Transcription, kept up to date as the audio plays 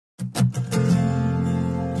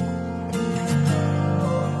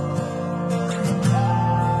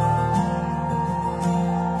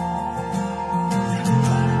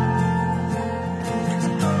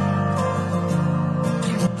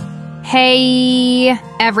Hey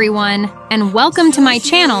everyone, and welcome to my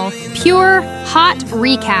channel, Pure Hot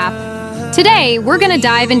Recap. Today, we're gonna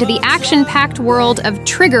dive into the action-packed world of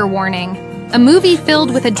Trigger Warning, a movie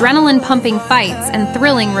filled with adrenaline-pumping fights and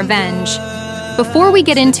thrilling revenge. Before we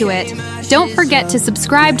get into it, don't forget to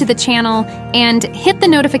subscribe to the channel and hit the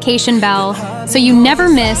notification bell so you never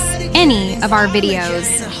miss any of our videos.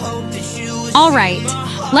 Alright,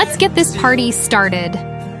 let's get this party started.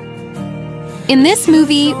 In this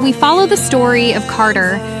movie, we follow the story of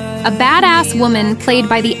Carter, a badass woman played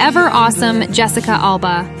by the ever-awesome Jessica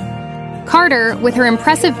Alba. Carter, with her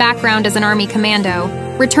impressive background as an Army commando,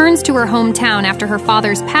 returns to her hometown after her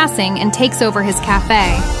father's passing and takes over his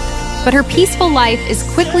cafe. But her peaceful life is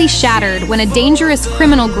quickly shattered when a dangerous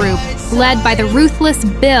criminal group led by the ruthless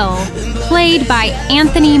Bill, played by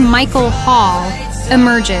Anthony Michael Hall,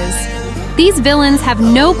 emerges. These villains have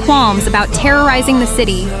no qualms about terrorizing the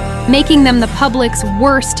city, making them the public's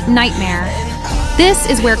worst nightmare. This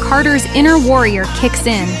is where Carter's inner warrior kicks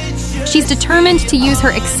in. She's determined to use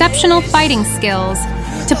her exceptional fighting skills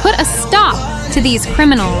to put a stop to these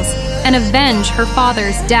criminals and avenge her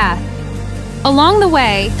father's death. Along the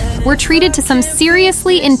way, we're treated to some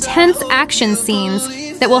seriously intense action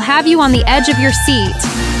scenes that will have you on the edge of your seat.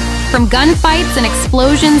 From gunfights and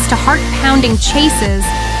explosions to heart-pounding chases,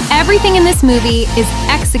 everything in this movie is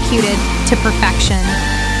executed to perfection.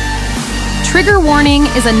 Trigger Warning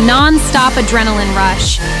is a non-stop adrenaline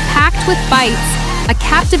rush, packed with fights, a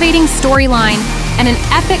captivating storyline, and an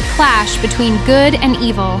epic clash between good and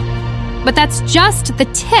evil. But that's just the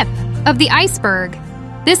tip of the iceberg.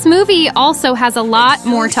 This movie also has a lot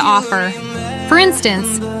more to offer. For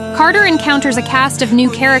instance, Carter encounters a cast of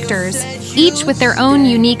new characters, each with their own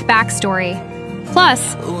unique backstory.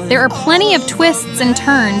 Plus, there are plenty of twists and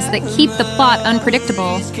turns that keep the plot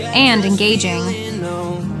unpredictable and engaging.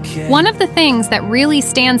 One of the things that really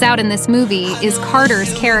stands out in this movie is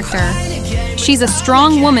Carter's character. She's a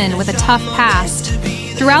strong woman with a tough past.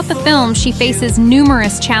 Throughout the film, she faces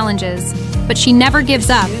numerous challenges, but she never gives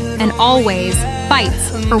up and always fights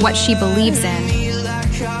for what she believes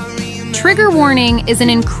in. Trigger Warning is an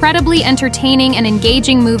incredibly entertaining and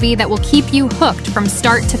engaging movie that will keep you hooked from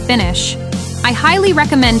start to finish. I highly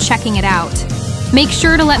recommend checking it out. Make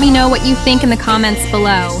sure to let me know what you think in the comments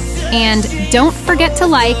below. And don't forget to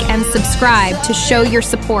like and subscribe to show your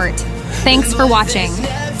support. Thanks for watching.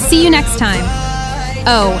 See you next time.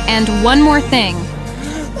 Oh, and one more thing.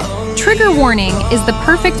 Trigger Warning is the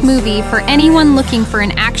perfect movie for anyone looking for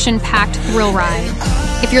an action-packed thrill ride.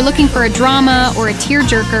 If you're looking for a drama or a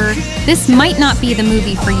tearjerker, this might not be the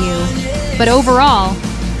movie for you. But overall,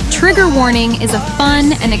 Trigger Warning is a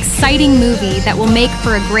fun and exciting movie that will make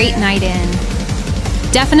for a great night in.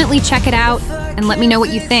 Definitely check it out and let me know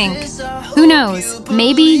what you think. Who knows,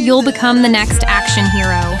 maybe you'll become the next action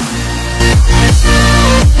hero.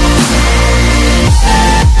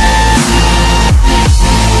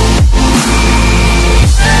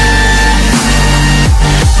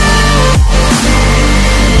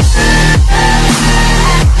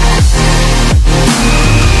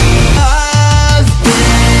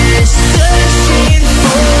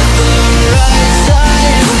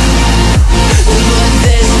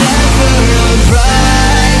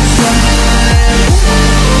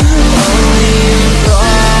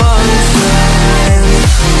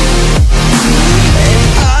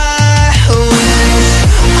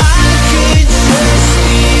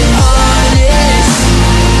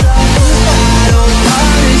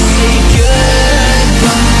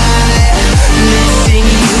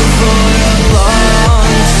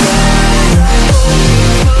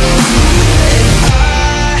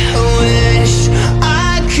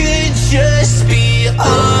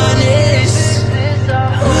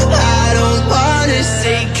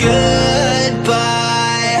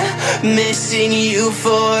 Missing you for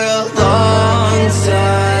a long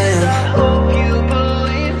time.